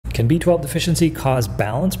Can B12 deficiency cause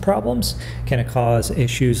balance problems? Can it cause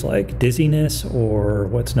issues like dizziness or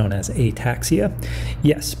what's known as ataxia?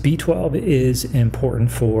 Yes, B12 is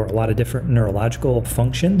important for a lot of different neurological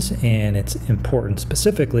functions, and it's important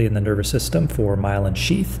specifically in the nervous system for myelin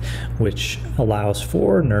sheath, which allows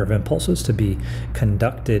for nerve impulses to be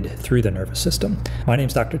conducted through the nervous system. My name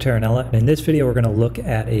is Dr. Taranella. In this video, we're going to look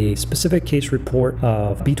at a specific case report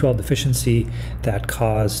of B12 deficiency that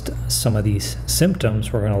caused some of these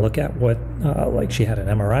symptoms. We're going to look at what, like she had an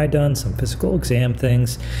MRI done, some physical exam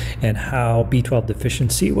things, and how B12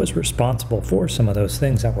 deficiency was responsible for some of those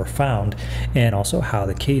things that were found, and also how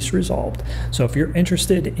the case resolved. So if you're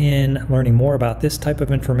interested in learning more about this type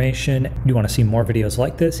of information, you want to see more videos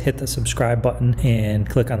like this, hit the subscribe button and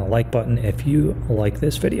click on the like button if you like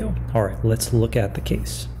this video. All right, let's look at the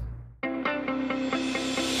case.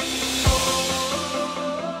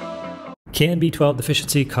 Can B12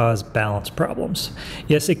 deficiency cause balance problems?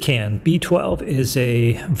 Yes, it can. B12 is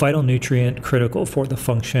a vital nutrient critical for the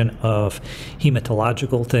function of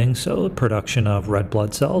hematological things, so the production of red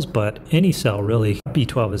blood cells, but any cell really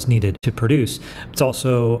B12 is needed to produce. It's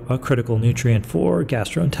also a critical nutrient for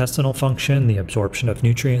gastrointestinal function, the absorption of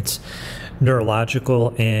nutrients,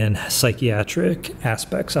 neurological and psychiatric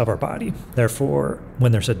aspects of our body. Therefore,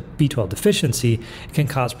 when there's a B12 deficiency, it can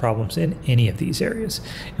cause problems in any of these areas.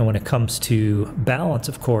 And when it comes to balance,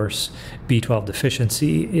 of course, B12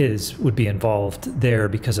 deficiency would be involved there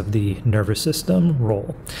because of the nervous system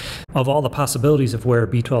role. Of all the possibilities of where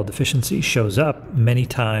B12 deficiency shows up, many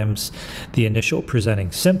times the initial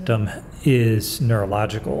presenting symptom is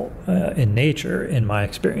neurological in nature, in my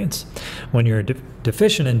experience. When you're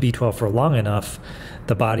deficient in B12 for long enough,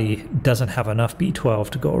 the body doesn't have enough B12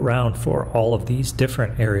 to go around for all of these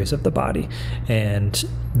different areas of the body, and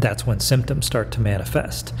that's when symptoms start to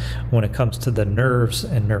manifest. When it comes to the nerves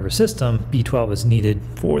and nervous system, B12 is needed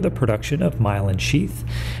for the production of myelin sheath,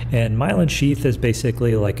 and myelin sheath is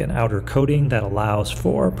basically like an outer coating that allows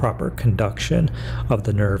for proper conduction of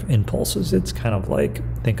the nerve impulses. It's kind of like,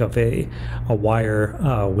 think of a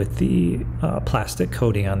wire with the plastic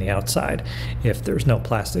coating on the outside. If there's no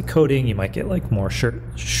plastic coating, you might get like more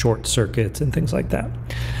short circuits and things like that.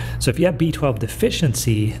 So if you have B12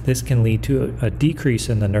 deficiency, this can lead to a decrease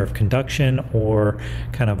in the nerve conduction or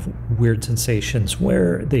kind of weird sensations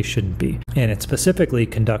where they shouldn't be. And it's specifically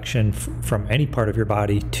conduction from any part of your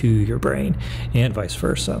body to your brain and vice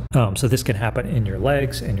versa. So this can happen in your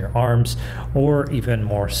legs and your arms, or even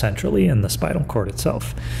more centrally in the spinal cord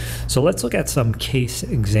itself. So let's look at some case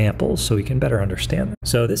examples so we can better understand them.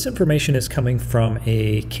 So this information is coming from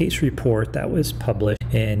a case report that was published,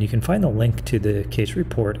 and you can find the link to the case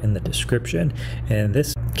report in the description. And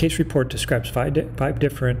this case report describes five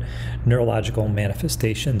different neurological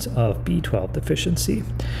manifestations of B12 deficiency.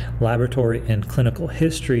 Laboratory and clinical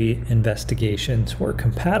history investigations were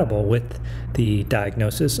compatible with the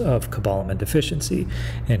diagnosis of cobalamin deficiency.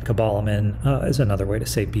 And cobalamin is another way to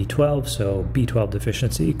say B12, so B12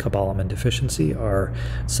 deficiency, cobalamin deficiency are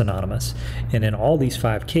synonymous. And in all these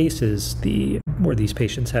 5 cases, where these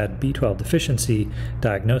patients had B12 deficiency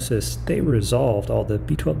diagnosis, they resolved all the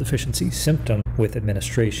B12 deficiency symptoms with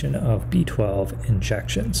administration of B12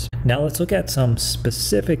 injections. Now let's look at some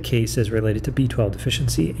specific cases related to B12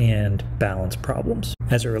 deficiency and balance problems.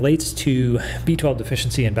 As it relates to B12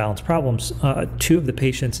 deficiency and balance problems, 2 of the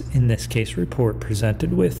patients in this case report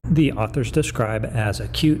presented with the authors describe as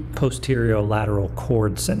acute posterior lateral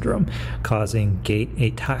cord syndrome causing gait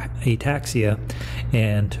ataxia,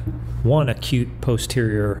 and 1 acute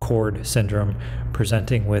posterior cord syndrome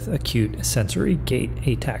presenting with acute sensory gait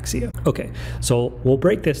ataxia. Okay, so we'll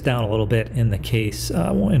break this down a little bit in the case,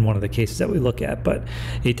 in one of the cases that we look at, but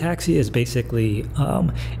ataxia is basically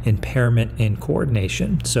impairment in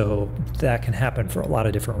coordination. So that can happen for a lot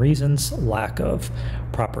of different reasons. Lack of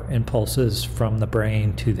proper impulses from the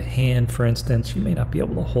brain to the hand, for instance. You may not be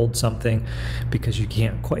able to hold something because you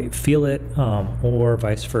can't quite feel it, or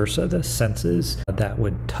vice versa. The senses that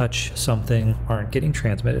would touch something aren't getting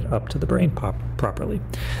transmitted up to the brain properly.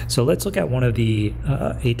 So let's look at one of the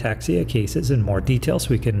ataxia cases in more detail so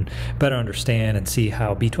we can better understand and see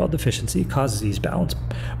how B12 deficiency causes these balance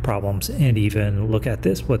problems, and even look at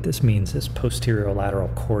what this means is posterior lateral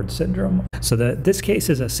cord syndrome. So this case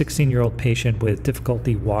is a 16-year-old patient with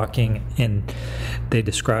difficulty walking, and they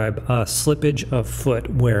describe a slippage of foot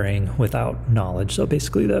wearing without knowledge. So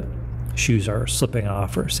basically the shoes are slipping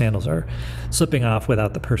off or sandals are slipping off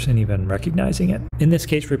without the person even recognizing it. In this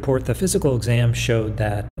case report, the physical exam showed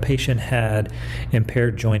that the patient had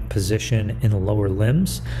impaired joint position in the lower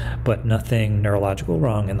limbs, but nothing neurological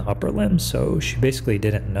wrong in the upper limbs. So she basically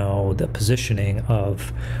didn't know the positioning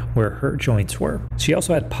of where her joints were. She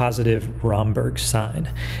also had positive Romberg sign,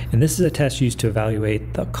 and this is a test used to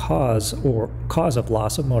evaluate the cause of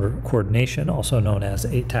loss of motor coordination, also known as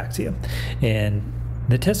ataxia. And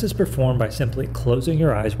the test is performed by simply closing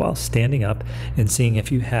your eyes while standing up and seeing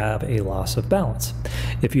if you have a loss of balance.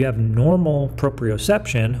 If you have normal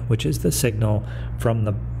proprioception, which is the signal from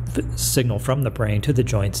the brain to the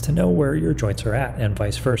joints to know where your joints are at, and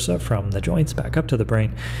vice versa from the joints back up to the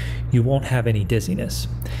brain, you won't have any dizziness.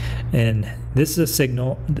 And this is a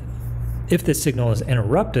signal. If this signal is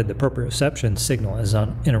interrupted, the proprioception signal is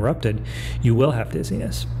interrupted, you will have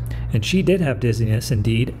dizziness. And she did have dizziness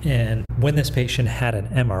indeed, and when this patient had an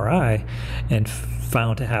MRI and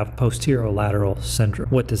found to have posterolateral syndrome.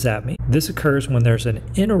 What does that mean? This occurs when there's an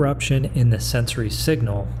interruption in the sensory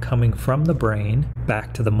signal coming from the brain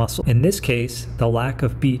back to the muscle. In this case, the lack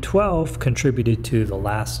of B12 contributed to the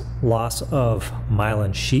loss of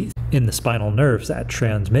myelin sheath in the spinal nerves that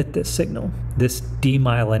transmit this signal. This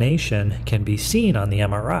demyelination can be seen on the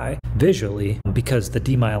MRI visually because the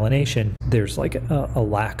demyelination, there's like a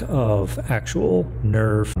lack of actual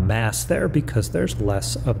nerve mass there because there's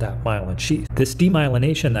less of that myelin sheath. This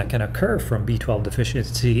demyelination that can occur from B12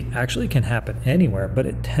 deficiency actually can happen anywhere, but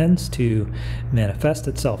it tends to manifest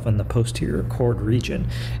itself in the posterior cord region.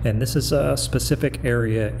 And this is a specific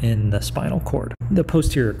area in the spinal cord. The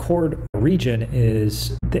posterior cord region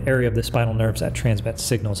is the area of the spinal nerves that transmits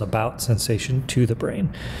signals about sensation to the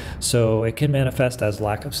brain. So it can manifest as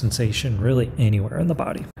lack of sensation really anywhere in the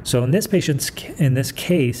body. So in this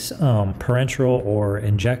case, parenteral or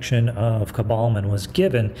injection of cobalamin was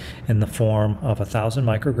given in the form of 1,000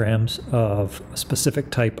 micrograms of a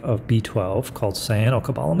specific type of B12 called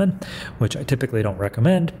cyanocobalamin, which I typically don't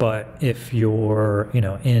recommend, but if you're,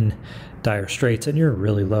 in dire straits and you're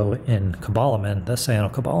really low in cobalamin, the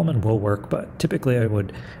cyanocobalamin will work, but typically I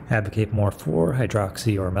would advocate more for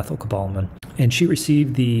hydroxy or methylcobalamin. And she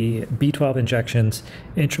received the B12 injections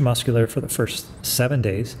intramuscular for the first 7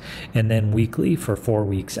 days, and then weekly for 4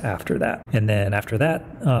 weeks after that. And then after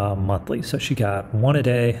that, monthly. So she got one a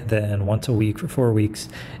day, then once a week for 4 weeks,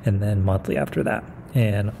 and then monthly after that.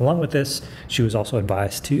 And along with this, she was also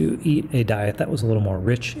advised to eat a diet that was a little more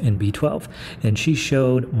rich in B12. And she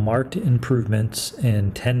showed marked improvements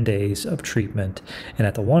in 10 days of treatment. And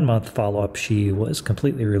at the 1-month follow-up, she was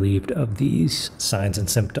completely relieved of these signs and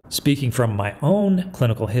symptoms. Speaking from my own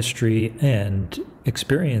clinical history and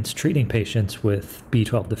experience treating patients with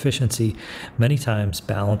B12 deficiency, many times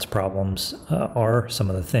balance problems are some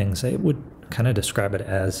of the things. I would kind of describe it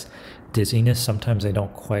as dizziness. Sometimes they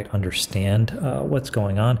don't quite understand what's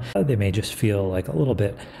going on. They may just feel like a little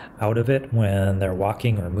bit out of it when they're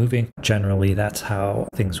walking or moving. Generally, that's how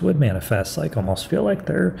things would manifest, like almost feel like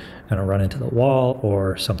they're going to run into the wall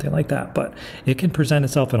or something like that. But it can present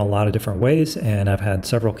itself in a lot of different ways, and I've had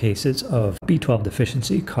several cases of B12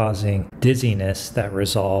 deficiency causing dizziness that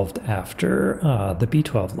resolved after the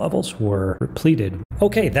B12 levels were depleted.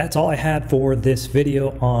 Okay, that's all I had for this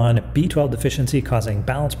video on B12 deficiency causing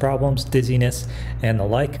balance problems, dizziness, and the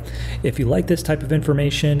like. If you like this type of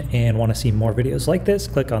information and want to see more videos like this,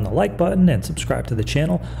 click on the like button and subscribe to the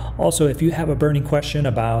channel. Also, if you have a burning question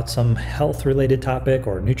about some health related topic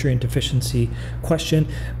or nutrient deficiency question,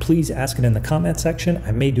 please ask it in the comment section.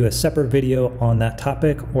 I may do a separate video on that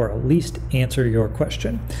topic or at least answer your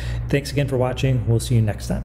question. Thanks again for watching. We'll see you next time.